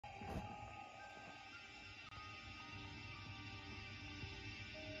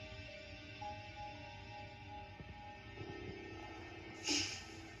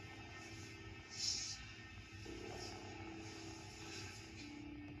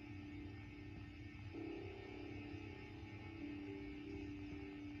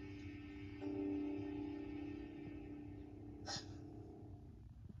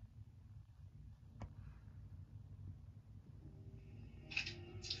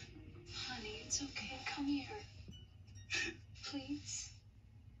Come here. Please.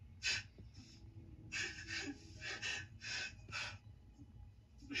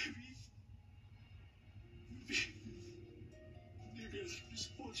 Maybe I should just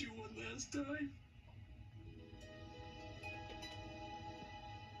hold you one last time.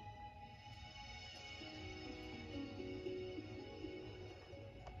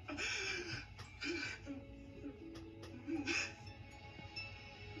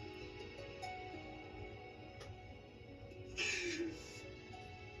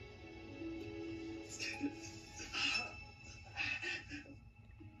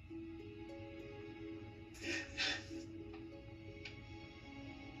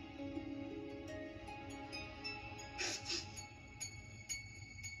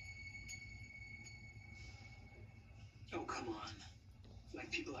 Oh, come on.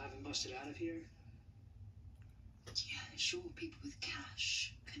 Like people haven't busted out of here? Yeah, sure, people with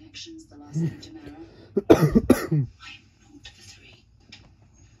cash, connections, the last name Jamera. I am not the three.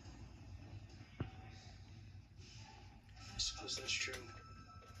 I suppose that's true.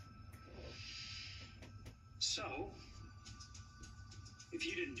 So, if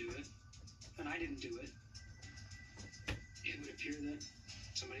you didn't do it, and I didn't do it, it would appear that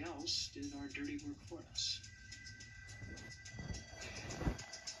somebody else did our dirty work for us.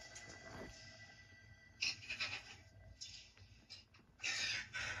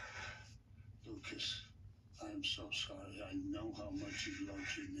 Lucas, I'm so sorry. I know how much you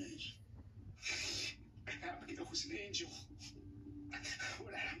loved your niece. Abigail was an angel.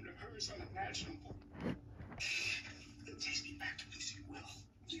 What happened to her is unimaginable. It takes me back to losing Will.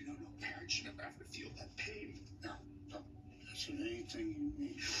 You know, no parent should ever have to feel that pain. No. Listen, anything you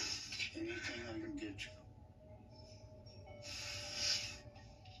need, anything I can get you.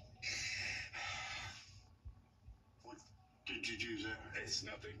 What did you do there? It's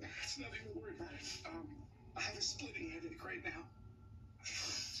nothing to worry about. I have a splitting headache right now.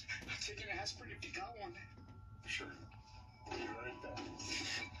 I'll take an aspirin if you got one. Sure. I'll be right back.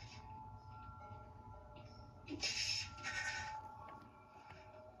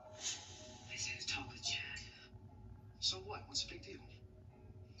 I said to talk with Chad. So what? What's the big deal?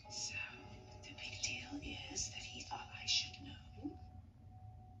 So, the big deal is that he thought I should know.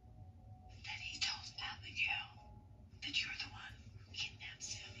 That he told Abigail that you're the one who kidnapped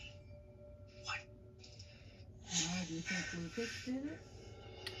Sammy. What? Do you think Lucas did it?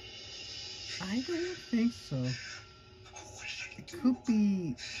 I don't think so. What did I It do? could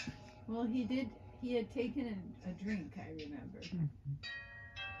be. Well, he did. He had taken a drink, I remember.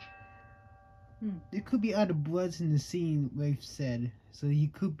 There could be other bloods in the scene, Rafe said, so he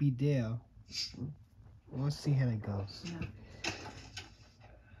could be there. We'll see how it goes. Yeah.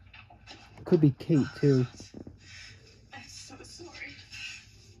 Could be Kate too. I'm so sorry.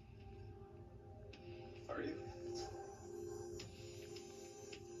 Are you?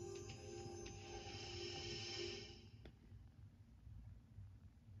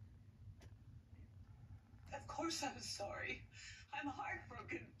 Of course I'm sorry. I'm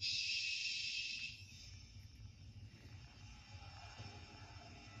heartbroken. Shh.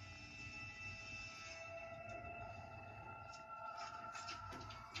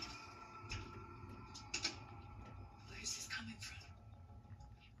 Where's this coming from?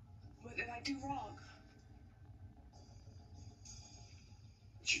 What did I do wrong?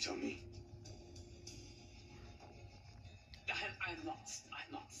 What you tell me? I'm lost.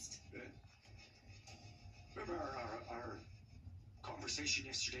 I'm lost. Remember our conversation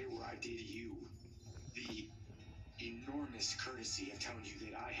yesterday where I did you the enormous courtesy of telling you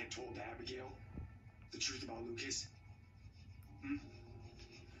that I had told Abigail the truth about Lucas? Hmm?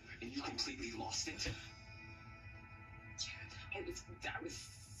 And you completely lost it? I was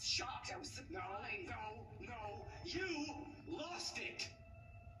shocked. I was surprised. No. You lost it.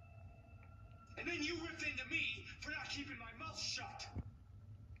 And then you ripped into me for not keeping my mouth shut.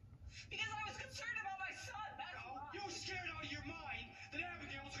 Because I was concerned about my son. That's why. You were scared out of your mind that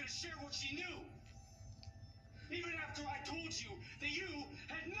Abigail was going to share what she knew. Even after I told you that you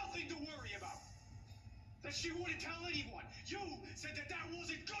had nothing to worry about. That she wouldn't tell anyone. You said that that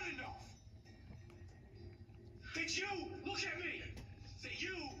wasn't good enough. That you, look at me, that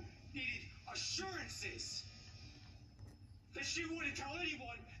you needed assurances. That she wouldn't tell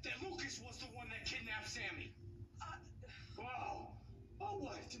anyone that Lucas was the one that kidnapped Sammy. Wow. Oh,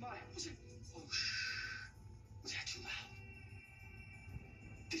 what? Was it? Oh, shh. Was that too loud?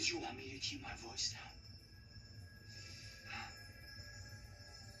 Did you want me to keep my voice down?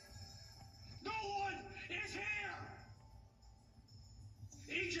 No one is here!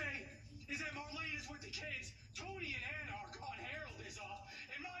 EJ is at Marlena's with the kids. Tony and Anna are gone. Harold is off.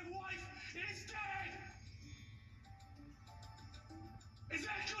 And my wife is dead!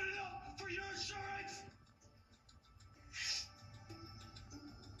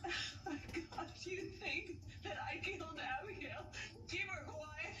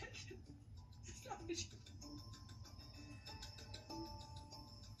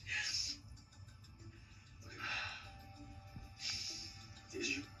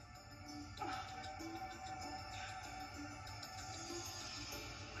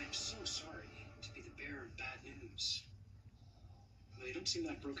 I'm so sorry to be the bearer of bad news. Well, you don't seem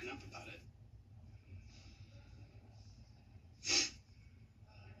that broken up about it.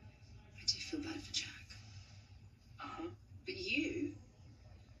 I do feel bad for Jack. Uh-huh. But you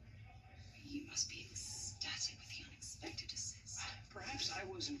must be ecstatic with the unexpected assist. Perhaps I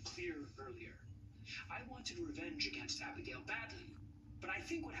wasn't clear earlier. I wanted revenge against Abigail badly, but I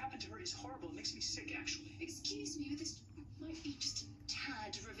think what happened to her is horrible. It makes me sick, actually. Excuse me, this might be just a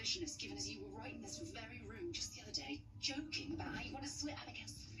tad